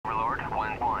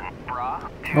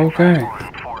Okay.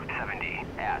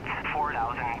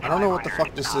 I don't know what the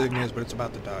fuck this thing is, but it's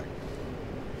about to die.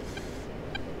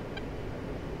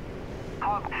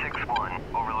 Hog 6-1,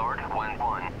 Overlord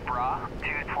 1-1, Bra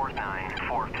 249,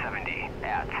 470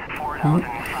 at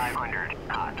 4,500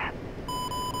 knots.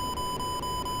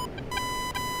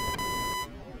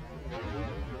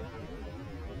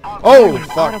 Oh,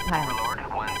 fuck. Overlord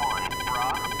 1-1,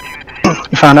 Bra 20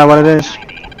 You found out what it is?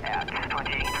 at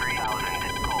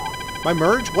 23,000 gold. My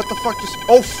merge? What the fuck just...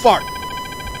 Oh, fuck!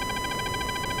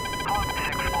 Hog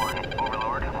 6-1,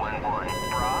 Overlord 1-1,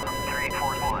 Bra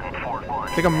 341, 41.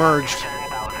 I think I'm merged.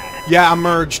 10,000. Yeah, I'm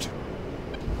merged.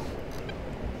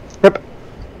 Yep.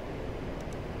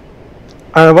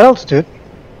 What else, dude?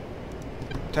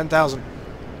 10,000.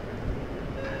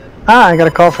 Ah, I got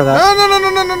a call for that. No, no, no,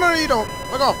 no, no, no, no, you don't.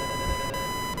 Fuck off.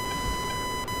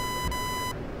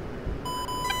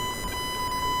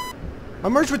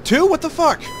 I'm merged with 2? What the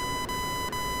fuck?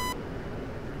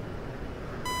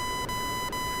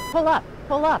 Pull up,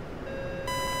 pull up.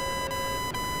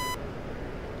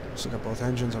 Still got both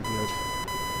engines, I'm good.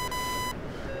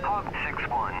 Hog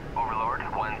 6-1, Overlord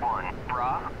 1-1,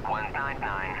 Bra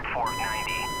 199,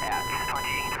 490 at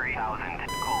 23,000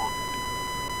 gold.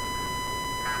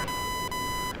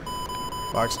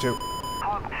 Fox 2.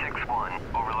 Hog 6-1,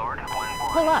 Overlord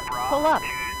 1-1, Pull up, Bra pull up.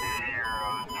 202,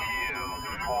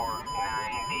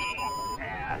 490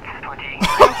 at 20.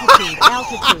 Altitude,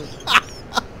 altitude.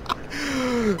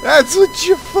 That's what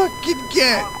you fucking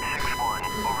get. Hog 6-1,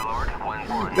 Overlord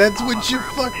 1-1. That's what you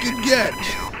fucking get.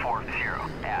 240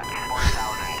 at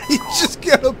 1,000 He gold. just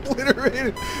got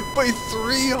obliterated by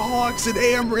 3 Hawks, an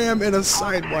AMRAM, and a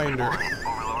Sidewinder.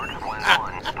 Overlord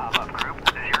 1-1, pop-up group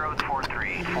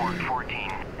 043,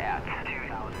 414 at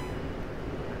 2,000.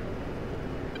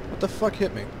 What the fuck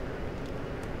hit me?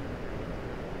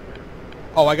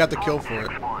 Oh, I got the kill for it.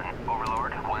 6-1,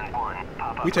 Overlord 1-1,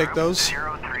 pop-up We take group those.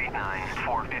 039,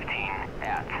 415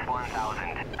 at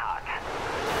 1,000 knots.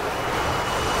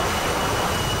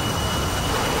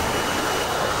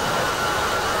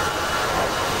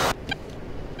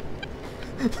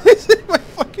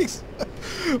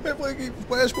 my fucking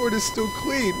flashboard is still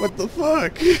clean. What the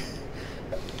fuck?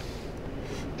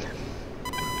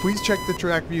 Please check the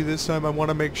track view this time. I want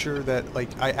to make sure that like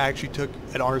I actually took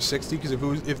an R60 because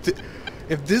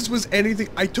if this was anything,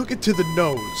 I took it to the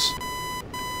nose.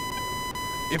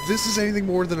 If this is anything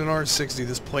more than an R60,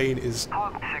 this plane is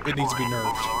it needs to be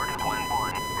nerfed. Overlord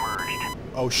 1-1, merged.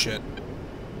 Oh shit.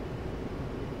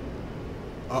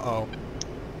 Uh-oh.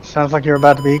 Sounds like you're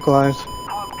about to be equalized.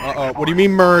 Uh-oh. What do you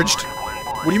mean merged?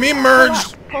 What do you mean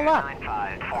merged? Pull up.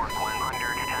 95,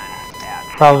 110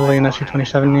 at Probably an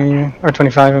SU-27 near you. Or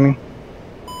 25, I mean.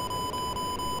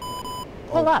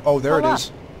 Pull up, Oh, there it pull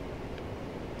is.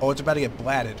 Oh, it's about to get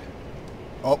blatted.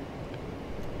 Oh.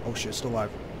 Oh shit, still alive.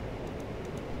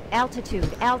 Altitude,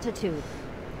 altitude.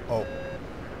 Oh.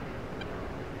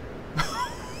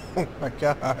 Oh my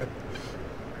god.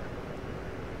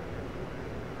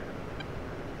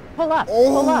 Pull up, Oh!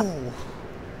 pull up.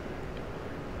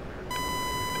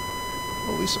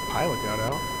 Well, at least a pilot got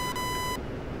out.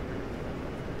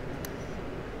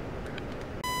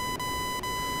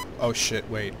 Oh shit,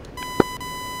 wait.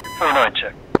 Paranoid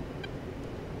check.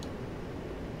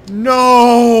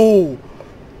 No!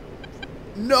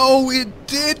 No, it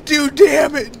did do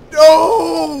damage!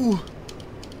 No!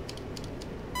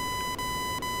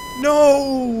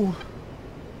 No!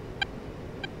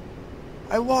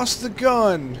 I lost the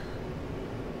gun!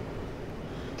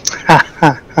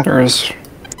 There is.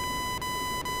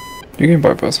 You can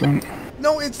bypass it.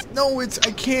 No, it's,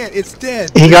 I can't, it's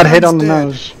dead. He got The hit on the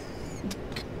gun's nose.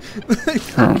 dead. I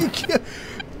fucking can't.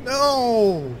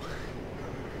 No!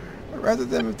 I'd rather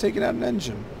them have taken out an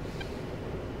engine.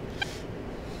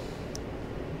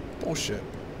 Bullshit.